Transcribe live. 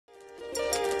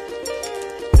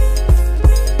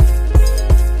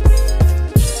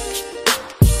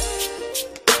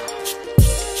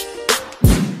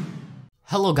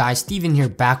Hello guys, Steven here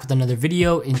back with another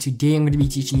video, and today I'm going to be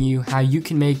teaching you how you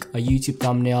can make a YouTube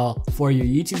thumbnail for your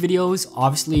YouTube videos.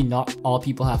 Obviously not all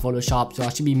people have Photoshop, so I'll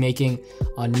actually be making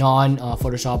a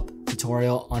non-Photoshop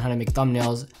tutorial on how to make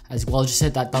thumbnails as well. Just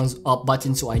hit that thumbs up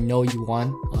button so I know you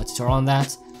want a tutorial on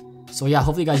that. So yeah,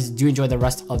 hopefully you guys do enjoy the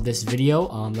rest of this video.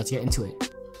 Let's get into it.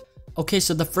 Okay,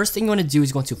 so the first thing you want to do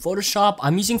is go into Photoshop.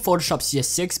 I'm using Photoshop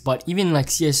CS6, but even like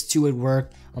CS2 would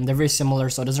work. They're very similar,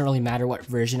 so it doesn't really matter what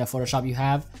version of Photoshop you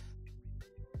have.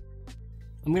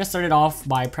 I'm going to start it off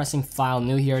by pressing File,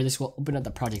 New here. This will open up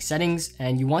the project settings,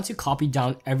 and you want to copy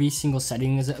down every single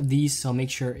settings of these, so make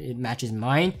sure it matches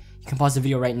mine. You can pause the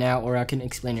video right now, or I can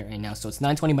explain it right now. So it's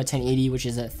 920 by 1080, which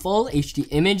is a full HD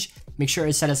image. Make sure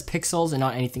it's set as pixels and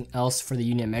not anything else for the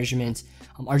unit measurement.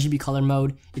 RGB color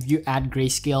mode, if you add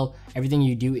grayscale, everything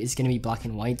you do is going to be black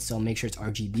and white, so make sure it's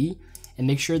RGB. And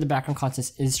make sure the background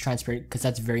content is transparent, because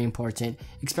that's very important,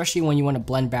 especially when you want to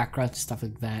blend backgrounds and stuff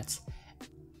like that.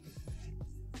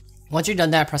 Once you're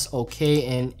done that, press OK,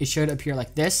 and it should appear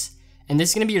like this. And this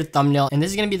is going to be your thumbnail, and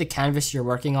this is going to be the canvas you're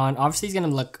working on. Obviously it's going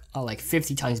to look like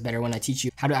 50 times better when I teach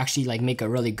you how to actually like make a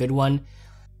really good one.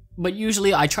 But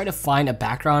usually I try to find a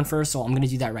background first, so I'm going to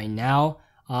do that right now.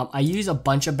 I use a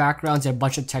bunch of backgrounds and a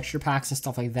bunch of texture packs and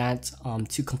stuff like that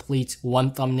to complete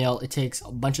one thumbnail. It takes a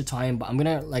bunch of time, but I'm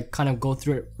gonna like kind of go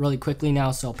through it really quickly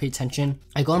now, so pay attention.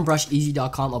 I go on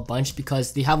brusheasy.com a bunch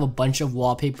because they have a bunch of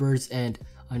wallpapers and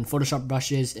Photoshop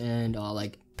brushes and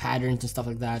like patterns and stuff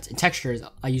like that. And textures,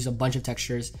 I use a bunch of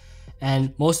textures,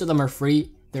 and most of them are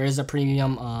free. There is a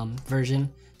premium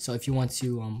version, so if you want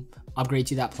to upgrade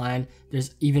to that plan,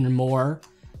 there's even more.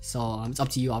 So it's up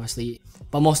to you, obviously,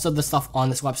 but most of the stuff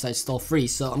on this website is still free.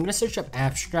 So I'm gonna search up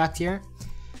abstract here,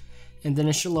 and then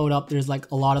it should load up. There's like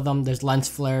a lot of them. There's lens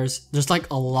flares. There's like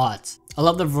a lot. I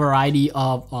love the variety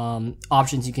of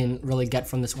options you can really get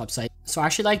from this website. So I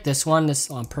actually like this one, this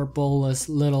purple, this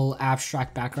little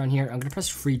abstract background here. I'm gonna press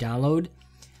free download.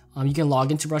 You can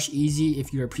log into Brusheasy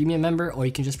if you're a premium member, or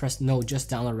you can just press no, just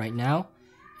download right now,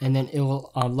 and then it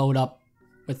will load up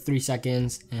with 3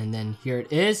 seconds, and then here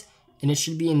it is. And it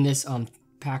should be in this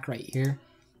pack right here.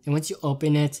 And once you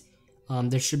open it,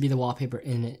 there should be the wallpaper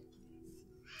in it.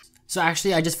 So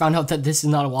actually, I just found out that this is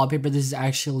not a wallpaper. This is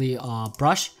actually a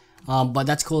brush. But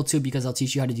that's cool too, because I'll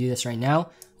teach you how to do this right now.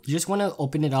 You just want to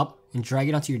open it up and drag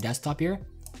it onto your desktop here.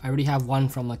 I already have one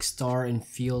from like star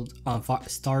field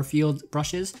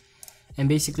brushes. And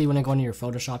basically, when I go into your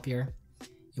Photoshop here,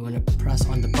 you want to press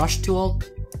on the brush tool,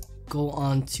 go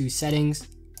on to settings,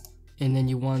 and then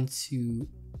you want to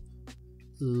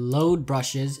load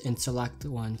brushes and select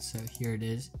one. So here it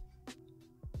is.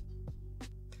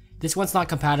 This one's not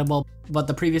compatible, but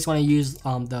the previous one I used,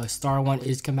 the star one,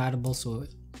 is compatible, so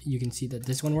you can see that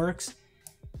this one works.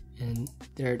 And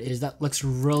there it is. That looks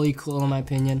really cool in my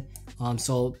opinion.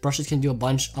 So brushes can do a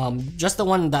bunch. Just the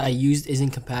one that I used isn't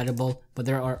compatible, but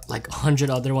there are like 100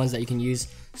 other ones that you can use.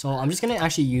 So I'm just gonna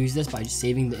actually use this by just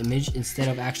saving the image instead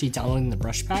of actually downloading the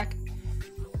brush pack.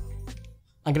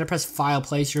 I'm gonna press file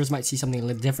place. Yours might see something a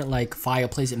little different, like file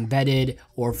place embedded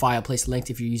or file place linked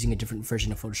if you're using a different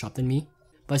version of Photoshop than me.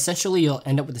 But essentially you'll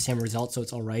end up with the same result, so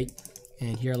it's all right.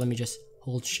 And here, let me just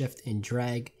hold shift and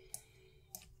drag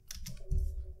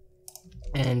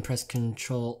and press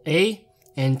Ctrl A.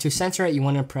 And to censor it, you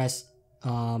want to press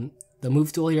the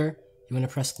move tool here. You want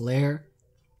to press layer,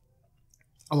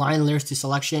 align layers to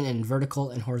selection and vertical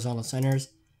and horizontal centers.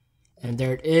 And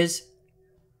there it is.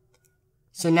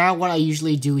 So now what I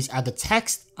usually do is add the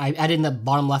text. I add in the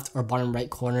bottom left or bottom right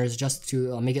corners just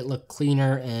to make it look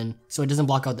cleaner, and so it doesn't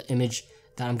block out the image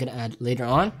that I'm gonna add later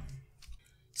on.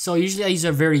 So usually I use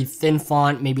a very thin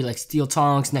font, maybe like steel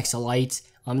tongs next to light.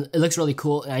 It looks really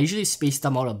cool, and I usually space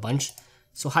them out a bunch.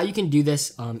 So how you can do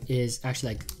this is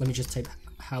actually like, let me just type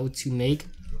how to make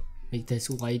this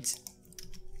white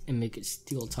and make it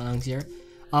steel tongs here.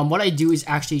 What I do is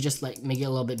actually just like make it a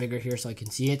little bit bigger here so I can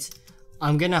see it.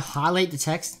 I'm gonna highlight the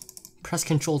text, press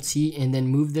Ctrl T, and then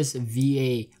move this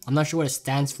VA. I'm not sure what it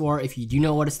stands for. If you do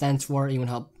know what it stands for, you want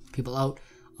to help people out,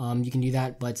 you can do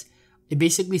that. But it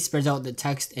basically spreads out the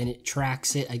text and it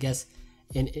tracks it, I guess,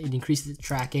 and it increases the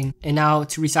tracking. And now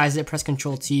to resize it, press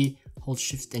Ctrl T, hold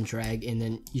shift and drag, and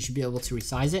then you should be able to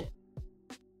resize it.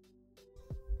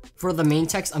 For the main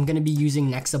text, I'm gonna be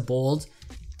using Nexa Bold.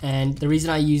 And the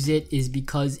reason I use it is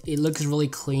because it looks really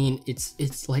clean.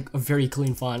 It's like a very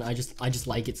clean font. I just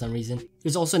like it for some reason.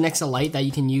 There's also Nexa Light that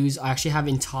you can use. I actually have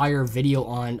an entire video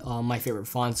on my favorite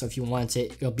font, so if you want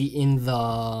it, it'll be in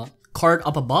the card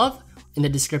up above, in the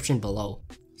description below.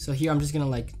 So here I'm just gonna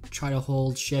like try to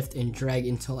hold shift and drag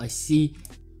until I see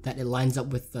that it lines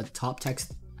up with the top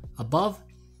text above.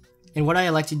 And what I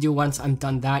like to do once I'm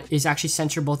done that is actually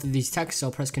center both of these texts. So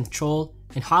press Control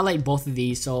and highlight both of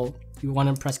these. So you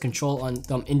want to press Control on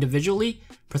them individually.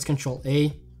 Press Control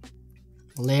A,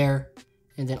 layer,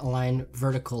 and then align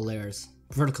vertical layers,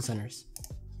 vertical centers.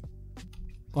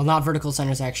 Well, not vertical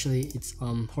centers actually, it's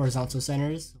horizontal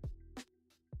centers.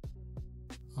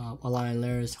 Align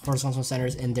layers, horizontal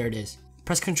centers, and there it is.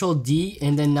 Press Control D,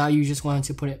 and then now you just want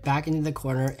to put it back into the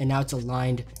corner, and now it's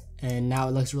aligned, and now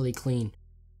it looks really clean.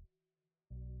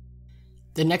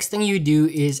 The next thing you do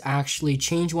is actually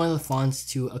change one of the fonts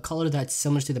to a color that's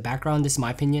similar to the background. This is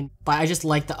my opinion, but I just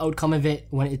like the outcome of it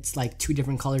when it's like two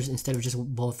different colors instead of just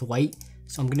both white.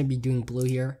 So I'm gonna be doing blue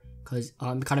here because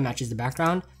it kind of matches the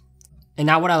background. And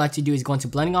now what I like to do is go into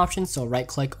blending options. So right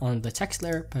click on the text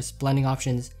layer, press blending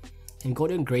options, and go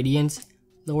to gradients,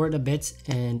 lower it a bit,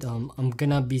 and I'm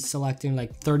gonna be selecting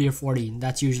like 30 or 40.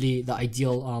 That's usually the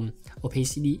ideal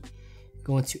opacity.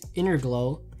 Go into inner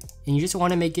glow, and you just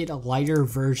want to make it a lighter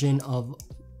version of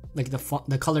like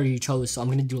the color you chose. So I'm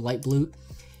gonna do light blue.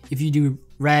 If you do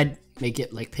red, make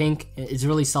it like pink. It's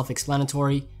really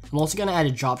self-explanatory. I'm also gonna add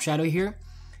a drop shadow here.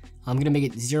 I'm gonna make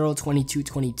it 0, 22,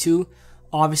 22.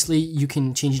 Obviously you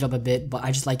can change it up a bit, but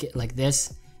I just like it like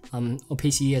this.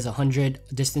 Opacity as 100,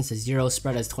 distance as 0,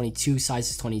 spread as 22,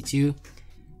 size is 22.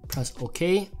 Press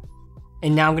OK.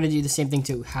 And now I'm gonna do the same thing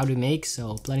to how to make.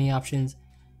 So blending options,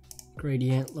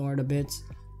 gradient, lower it a bit.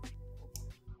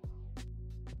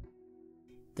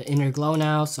 The inner glow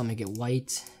now, so I'll make it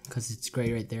white because it's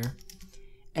gray right there.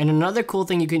 And another cool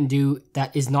thing you can do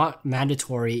that is not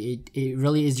mandatory, it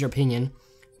really is your opinion.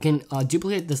 You can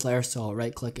duplicate this layer, so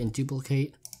right click and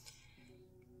duplicate.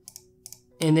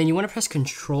 And then you want to press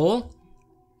Control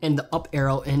and the up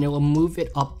arrow, and it will move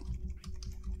it up,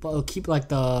 but it'll keep like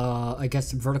the, I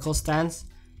guess, vertical stance.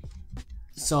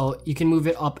 So you can move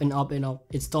it up and up and up.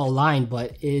 It's still aligned,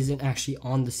 but it isn't actually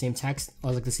on the same text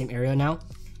or like the same area now.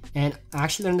 And I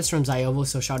actually learned this from Ziovo,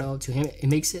 so shout out to him. It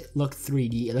makes it look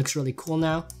 3D. It looks really cool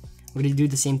now. We're gonna do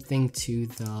the same thing to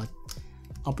the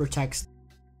upper text.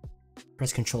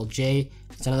 Press Control J.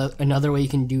 It's another way you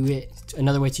can do it,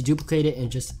 another way to duplicate it,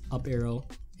 and just up arrow.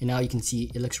 And now you can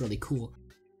see it looks really cool.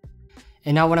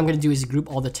 And now what I'm gonna do is group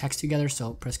all the text together.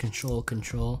 So press Control,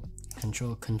 Control,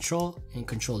 Control, Control, and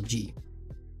Control G.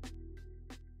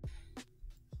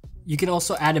 You can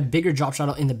also add a bigger drop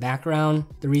shadow in the background.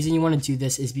 The reason you want to do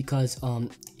this is because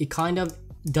it kind of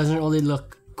doesn't really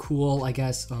look cool, I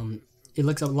guess. It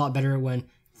looks a lot better when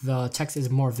the text is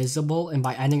more visible, and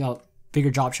by adding a bigger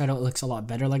drop shadow, it looks a lot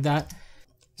better like that.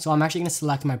 So I'm actually going to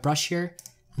select my brush here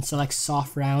and select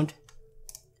soft round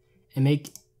and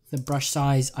make the brush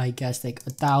size, I guess, like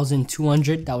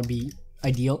 1200. That would be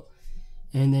ideal.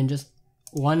 And then just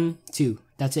 1, 2.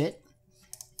 That's it.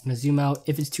 I'm going to zoom out.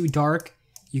 If it's too dark,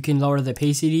 you can lower the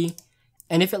opacity.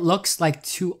 And if it looks like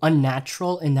too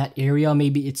unnatural in that area,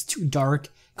 maybe it's too dark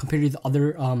compared to the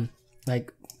other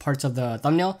like parts of the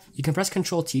thumbnail, you can press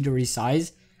Ctrl T to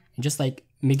resize and just like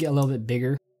make it a little bit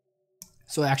bigger,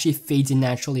 so it actually fades in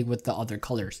naturally with the other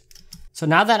colors. So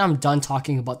now that I'm done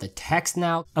talking about the text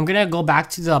now, I'm gonna go back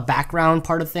to the background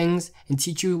part of things and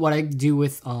teach you what I do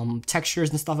with textures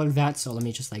and stuff like that. So let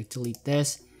me just like delete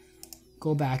this,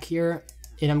 go back here,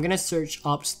 and I'm gonna search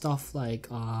up stuff like,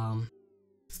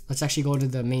 let's actually go to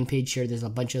the main page here. There's a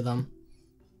bunch of them.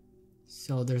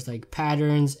 So there's like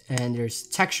patterns and there's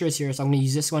textures here. So I'm gonna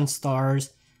use this one, stars,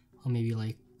 or maybe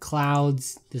like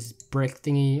clouds, this brick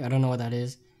thingy, I don't know what that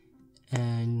is.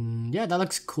 And yeah, that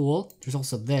looks cool. There's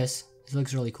also this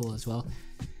looks really cool as well.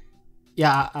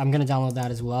 Yeah, I'm gonna download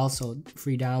that as well, so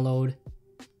free download.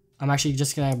 I'm actually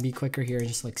just gonna be quicker here and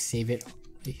just like save it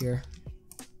right here.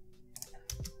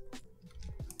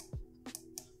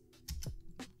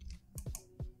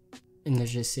 And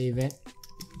let's just save it.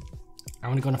 I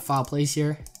want to go into file place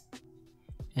here,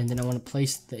 and then I want to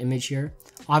place the image here.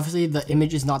 Obviously the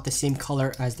image is not the same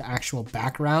color as the actual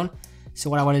background, so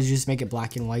what I want to do is just make it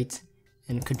black and white,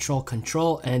 and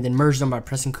Control, and then merge them by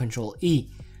pressing Control E.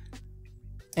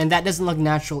 And that doesn't look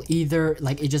natural either,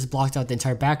 like it just blocked out the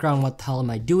entire background. What the hell am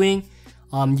I doing?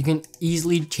 You can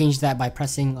easily change that by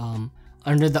pressing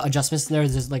under the adjustments there.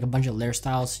 There's like a bunch of layer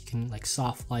styles. You can like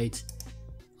soft light,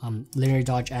 linear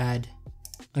dodge add.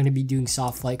 I'm gonna be doing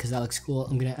soft light because that looks cool.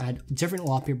 I'm gonna add different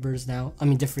wallpapers now,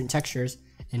 different textures,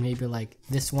 and maybe like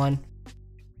this one.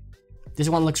 This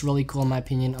one looks really cool in my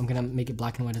opinion. I'm gonna make it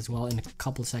black and white as well in a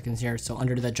couple of seconds here. So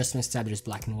under the adjustments tab, there's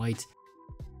black and white.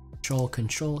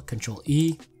 Control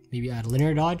E, maybe add a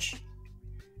linear dodge.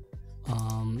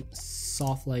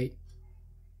 Soft light,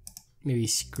 maybe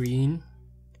screen.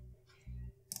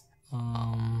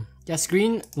 Yeah,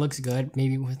 screen looks good,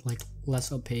 maybe with like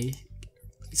less opaque.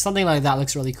 something like that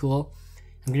looks really cool.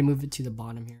 I'm gonna move it to the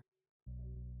bottom here.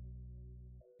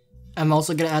 I'm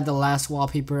also gonna add the last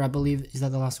wallpaper, I believe. Is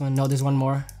that the last one? No, there's one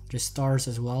more. There's stars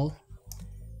as well.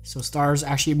 So stars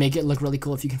actually make it look really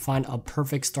cool if you can find a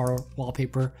perfect star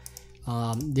wallpaper.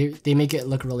 They make it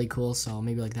look really cool, so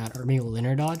maybe like that, or maybe a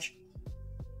linear dodge.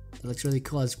 It looks really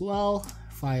cool as well.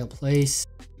 File place.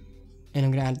 And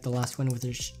I'm gonna add the last one,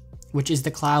 which is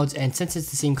the clouds, and since it's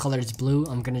the same color as blue,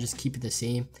 I'm gonna just keep it the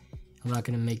same. I'm not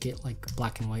gonna make it like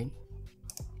black and white.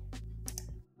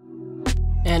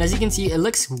 And as you can see, it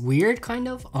looks weird kind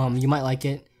of. You might like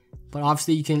it, but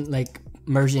obviously you can like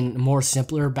merge in more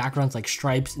simpler backgrounds like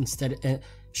stripes and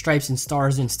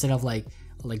stars instead of like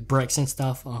bricks and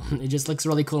stuff. It just looks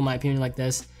really cool in my opinion like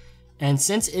this. And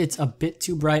since it's a bit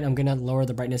too bright, I'm gonna lower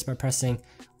the brightness by pressing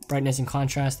brightness and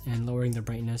contrast and lowering the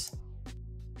brightness.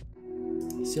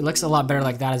 So it looks a lot better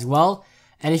like that as well.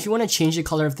 And if you want to change the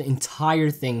color of the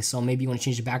entire thing, so maybe you want to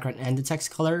change the background and the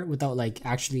text color without like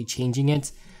actually changing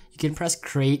it, you can press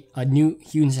create a new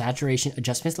hue and saturation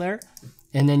adjustments layer,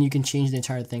 and then you can change the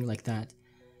entire thing like that.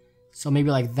 So maybe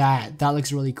like that. That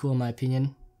looks really cool in my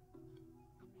opinion.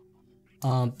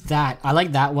 I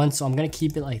like that one, so I'm gonna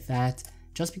keep it like that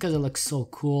just because it looks so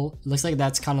cool. It looks like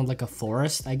that's kind of like a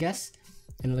forest, I guess,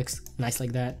 and it looks nice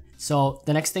like that. So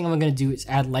the next thing I'm gonna do is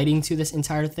add lighting to this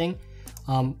entire thing.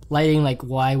 Lighting, like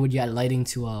why would you add lighting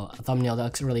to a thumbnail? That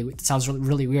looks really, it sounds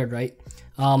really weird, right?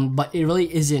 But it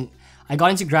really isn't. I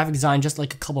got into graphic design just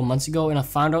like a couple months ago, and I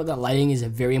found out that lighting is a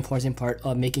very important part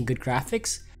of making good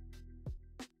graphics.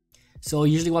 So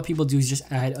usually what people do is just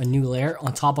add a new layer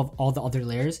on top of all the other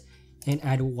layers and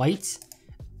add white,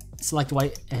 select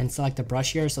white and select the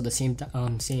brush here. So the same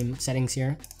settings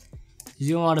here.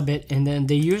 Zoom out a bit, and then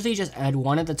they usually just add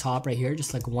one at the top right here,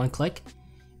 just like one click,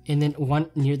 and then one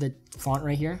near the font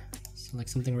right here, so like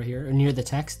something right here, or near the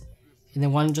text, and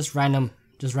then one just random.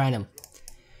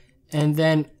 And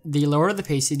then they lower the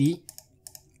opacity,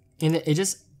 and it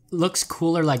just looks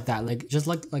cooler like that, like just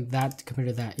look like that compared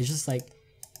to that. It's just like,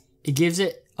 it gives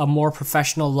it a more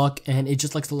professional look, and it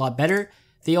just looks a lot better.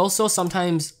 They also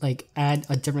sometimes like add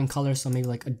a different color, so maybe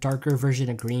like a darker version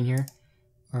of green here,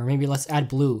 or maybe let's add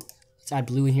blue. Let's add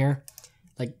blue in here,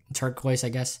 like turquoise, I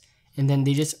guess. And then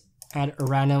they just add a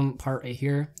random part right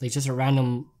here, like just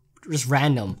random.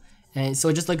 And so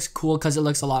it just looks cool because it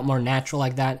looks a lot more natural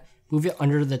like that. Move it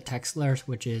under the text layer,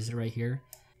 which is right here.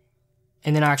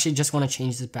 And then I actually just want to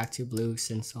change this back to blue,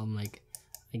 since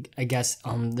I guess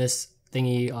this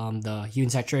thingy, the hue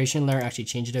and saturation layer actually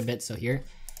changed it a bit. So here,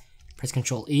 press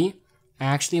Ctrl E. I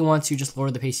actually want to just lower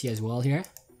the opacity as well here.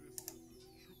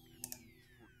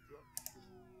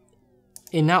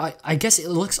 And now I guess it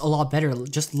looks a lot better.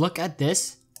 Just look at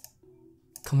this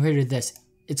compared to this.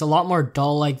 It's a lot more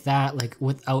dull like that, like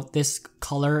without this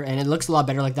color, and it looks a lot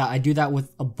better like that. I do that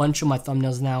with a bunch of my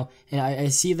thumbnails now, and I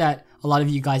see that a lot of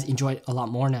you guys enjoy it a lot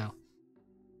more now.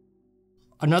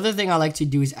 Another thing I like to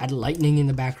do is add lightning in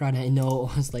the background. I know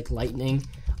it's like lightning.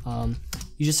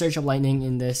 You just search up lightning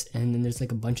in this, and then there's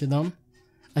like a bunch of them.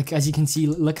 Like as you can see,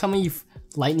 look how many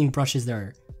lightning brushes there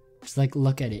are. Just like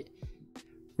look at it.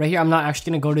 Right here, I'm not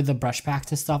actually gonna go to the brush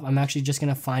packs and stuff. I'm actually just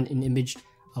gonna find an image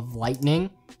of lightning.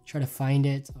 Try to find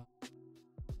it.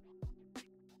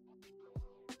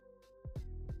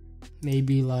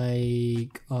 Maybe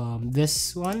like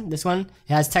this one. This one,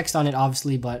 it has text on it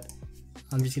obviously, but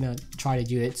I'm just gonna try to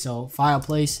do it. So file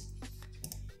place,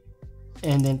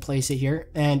 and then place it here.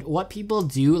 And what people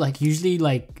do, like usually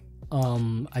like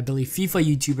I believe FIFA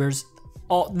YouTubers,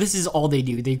 this is all they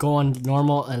do. They go on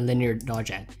normal and linear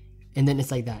dodge ad, and then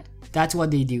it's like that. That's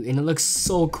what they do, and it looks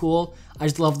so cool. I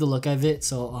just love the look of it,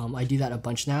 so I do that a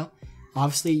bunch now.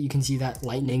 Obviously, you can see that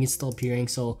lightning is still appearing,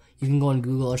 so you can go on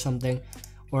Google or something,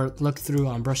 or look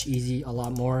through Brush Easy a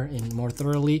lot more and more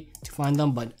thoroughly to find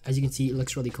them. But as you can see, it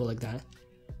looks really cool like that.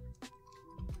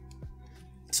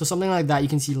 So something like that, you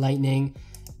can see lightning.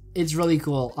 It's really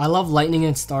cool. I love lightning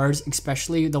and stars,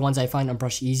 especially the ones I find on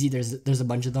Brush Easy. There's a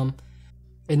bunch of them.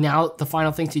 And now the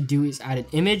final thing to do is add an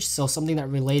image, so something that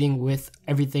relating with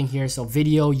everything here. So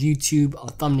video, YouTube,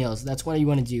 thumbnails, that's what you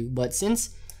want to do. But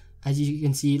since, as you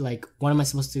can see, like what am I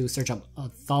supposed to search up? A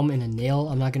thumb and a nail?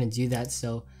 I'm not going to do that.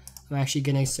 So I'm actually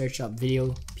going to search up video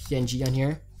PNG on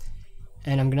here.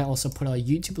 And I'm going to also put a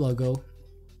YouTube logo.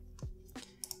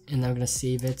 And I'm going to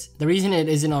save it. The reason it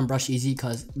isn't on Brush Easy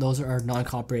because those are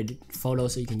non-copyrighted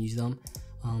photos, so you can use them.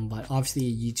 But obviously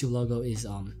a YouTube logo is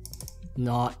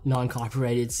not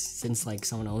non-copyrighted since like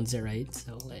someone owns it, right?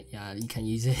 So like, yeah, you can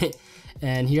use it.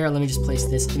 And here, let me just place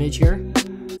this image here.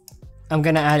 I'm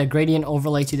gonna add a gradient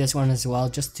overlay to this one as well,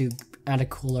 just to add a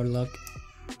cooler look.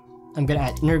 I'm gonna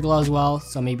add inner glow as well,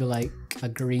 so maybe like a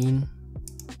green.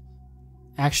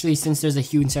 Actually, since there's a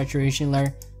hue and saturation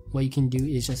layer, what you can do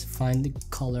is just find the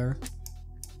color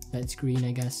that's green,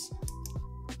 I guess.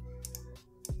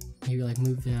 Maybe like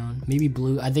move down, maybe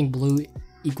blue. I think blue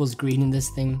equals green in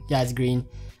this thing. Yeah, it's green.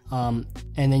 And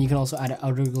then you can also add an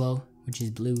outer glow, which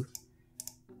is blue,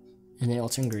 and then it'll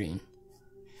turn green.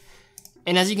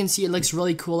 And as you can see, it looks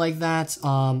really cool like that.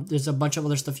 There's a bunch of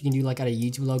other stuff you can do, like add a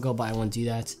YouTube logo, but I won't do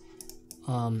that.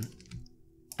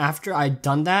 After I've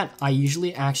done that, I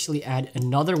usually actually add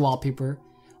another wallpaper,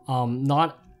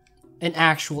 not an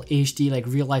actual HD like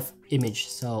real life image.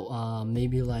 So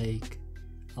maybe like,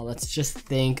 let's just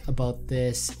think about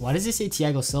this. Why does it say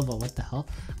Thiago Silva? What the hell?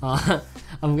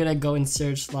 I'm gonna go and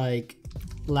search like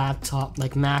laptop,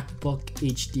 like MacBook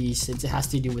HD, since it has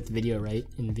to do with video, right?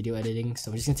 In video editing. So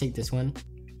I'm just gonna take this one.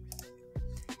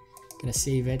 Gonna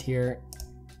save it here.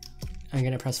 I'm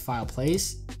gonna press file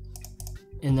place.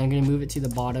 And then I'm gonna move it to the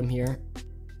bottom here.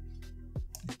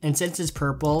 And since it's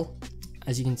purple,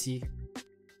 as you can see,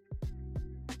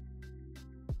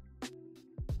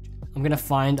 I'm gonna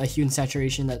find a hue and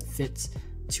saturation that fits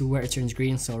to where it turns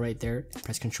green. So right there,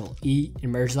 press Ctrl E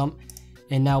and merge them.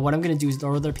 And now what I'm gonna do is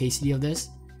lower the opacity of this,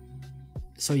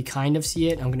 so you kind of see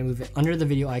it. I'm gonna move it under the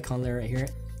video icon layer right here.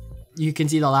 You can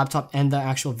see the laptop and the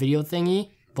actual video thingy,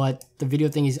 but the video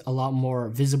thing is a lot more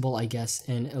visible, I guess,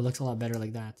 and it looks a lot better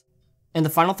like that. And the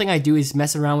final thing I do is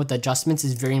mess around with the adjustments.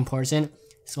 Is very important.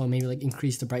 So maybe like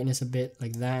increase the brightness a bit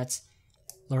like that.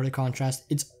 Lower the contrast.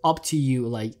 It's up to you.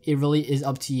 Like, it really is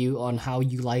up to you on how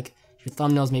you like your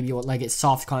thumbnails. Maybe you like it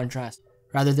soft contrast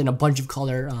rather than a bunch of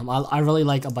color. I really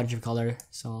like a bunch of color,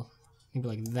 so maybe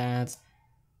like that.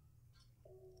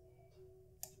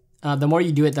 The more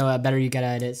you do it, the better you get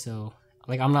at it. So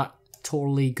like, I'm not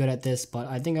totally good at this, but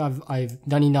I think I've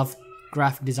done enough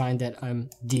graphic design that I'm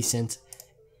decent.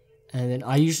 And then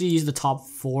I usually use the top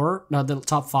 4, not the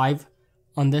top 5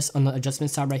 on the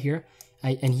adjustments tab right here,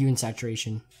 and hue and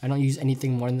saturation. I don't use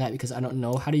anything more than that because I don't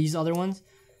know how to use the other ones.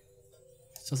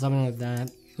 So something like that.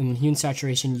 And hue and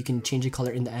saturation, you can change the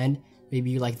color in the end. Maybe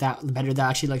you like that better. That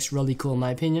actually looks really cool in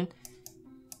my opinion.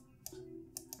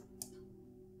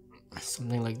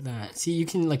 Something like that. See, you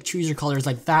can like choose your colors.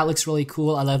 Like, that looks really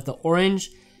cool. I love the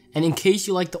orange. And in case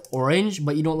you like the orange,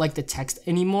 but you don't like the text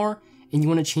anymore, and you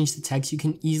want to change the text, you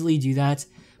can easily do that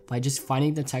by just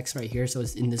finding the text right here. So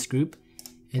it's in this group,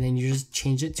 and then you just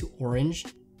change it to orange,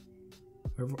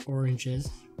 wherever orange is.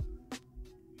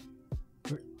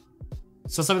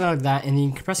 So something like that, and then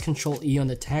you can press Ctrl E on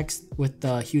the text with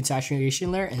the hue saturation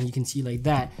layer, and you can see like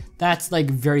that. That's like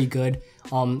very good.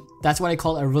 That's what I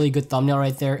call a really good thumbnail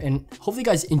right there. And hopefully you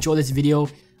guys enjoy this video.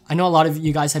 I know a lot of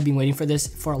you guys have been waiting for this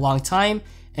for a long time,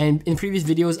 and in previous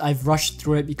videos I've rushed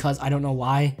through it because I don't know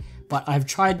why. But I've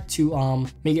tried to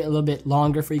make it a little bit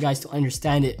longer for you guys to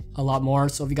understand it a lot more.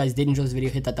 So if you guys did enjoy this video,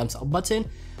 hit that thumbs up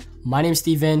button. My name is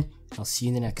Steven. I'll see you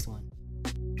in the next one.